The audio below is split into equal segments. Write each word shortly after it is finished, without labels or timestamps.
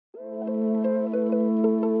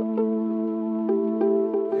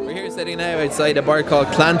We're here sitting now outside a bar called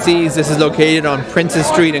Clancy's. This is located on Princess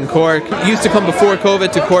Street in Cork. Used to come before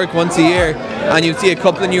COVID to Cork once a year, and you'd see a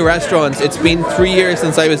couple of new restaurants. It's been 3 years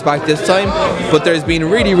since I was back this time, but there's been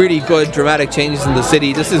really good dramatic changes in the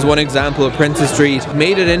city. This is one example of Princess Street.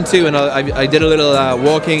 Made it into, and I did a little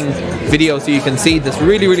walking video so you can see this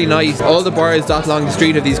really nice. All the bars dot along the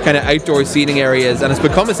street have these kind of outdoor seating areas, and it's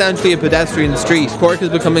become essentially a pedestrian street. Cork is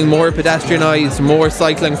becoming more pedestrianised, more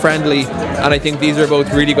cycling friendly, and I think these are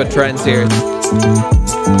both really good trends here. I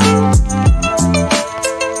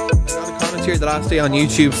got a comment here the last day on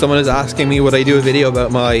YouTube. Someone is asking me would I do a video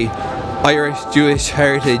about my Irish Jewish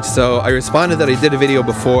heritage, so I responded that I did a video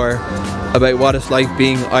before about what it's like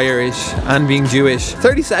being Irish and being Jewish.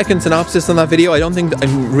 30-second synopsis on that video. I don't think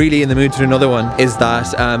I'm really in the mood to do another one. Is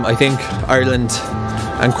that I think Ireland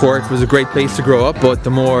and Cork was a great place to grow up, but the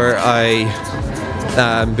more I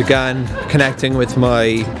began connecting with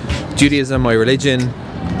my Judaism, my religion,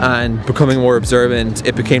 and becoming more observant,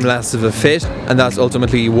 it became less of a fit, and that's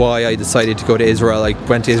ultimately why I decided to go to Israel. I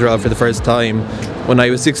went to Israel for the first time when I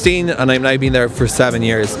was 16, and I've now been there for 7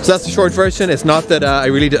 years. So that's the short version. It's not that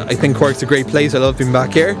I think Cork's a great place. I love being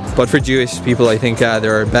back here, but for Jewish people I think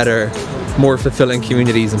there are better, more fulfilling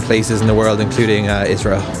communities and places in the world, including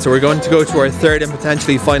Israel. So we're going to go to our third and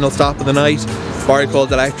potentially final stop of the night, a bar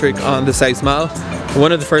called Electric on the South Mall.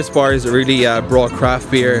 One of the first bars that really brought craft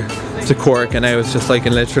beer to Cork, and now it's just like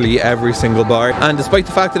in literally every single bar. And despite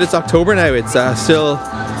the fact that it's October now, it's still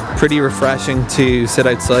pretty refreshing to sit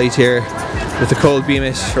outside here with a cold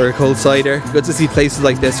Beamish or a cold cider. Good to see places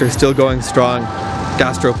like this are still going strong,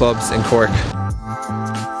 gastropubs in Cork.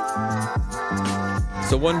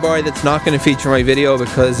 So one bar that's not going to feature my video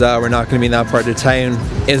because we're not going to be in that part of town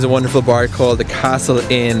is a wonderful bar called the Castle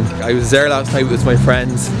Inn. I was there last night with my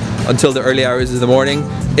friends until the early hours of the morning.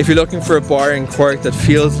 If you're looking for a bar in Cork that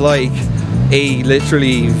feels like a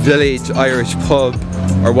literally village Irish pub,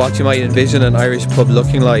 or what you might envision an Irish pub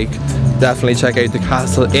looking like, definitely check out the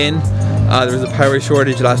Castle Inn. There was a power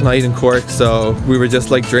shortage last night in Cork, so we were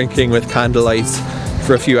just like drinking with candlelights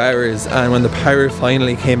for a few hours, and when the power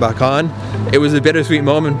finally came back on, it was a bittersweet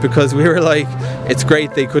moment because we were like, it's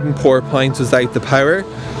great they couldn't pour pints without the power.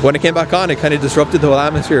 When it came back on, it kind of disrupted the whole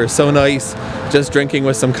atmosphere. It was so nice just drinking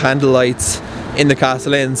with some candlelights in the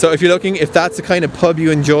Castle Inn. So if you're looking, if that's the kind of pub you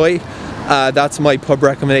enjoy, that's my pub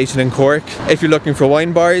recommendation in Cork. If you're looking for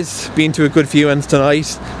wine bars, been to a good few ones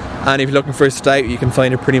tonight, and if you're looking for a stout, you can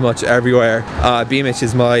find it pretty much everywhere. Beamish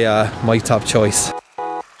is my top choice.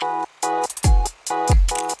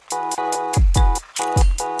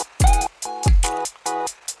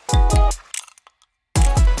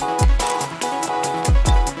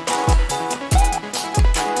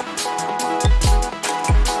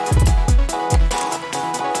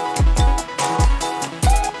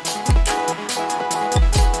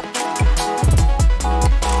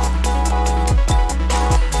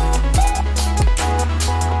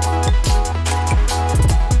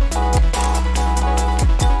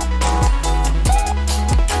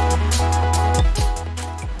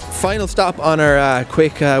 Final stop on our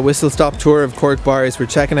quick whistle stop tour of Cork bars. We're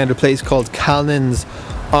checking out a place called Callan's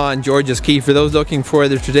on George's Quay. For those looking for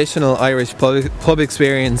the traditional Irish pub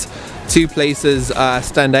experience, two places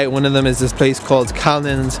stand out. One of them is this place called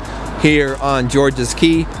Callan's here on George's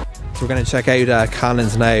Quay. So we're going to check out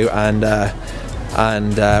Callan's now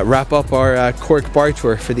and wrap up our Cork bar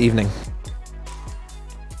tour for the evening.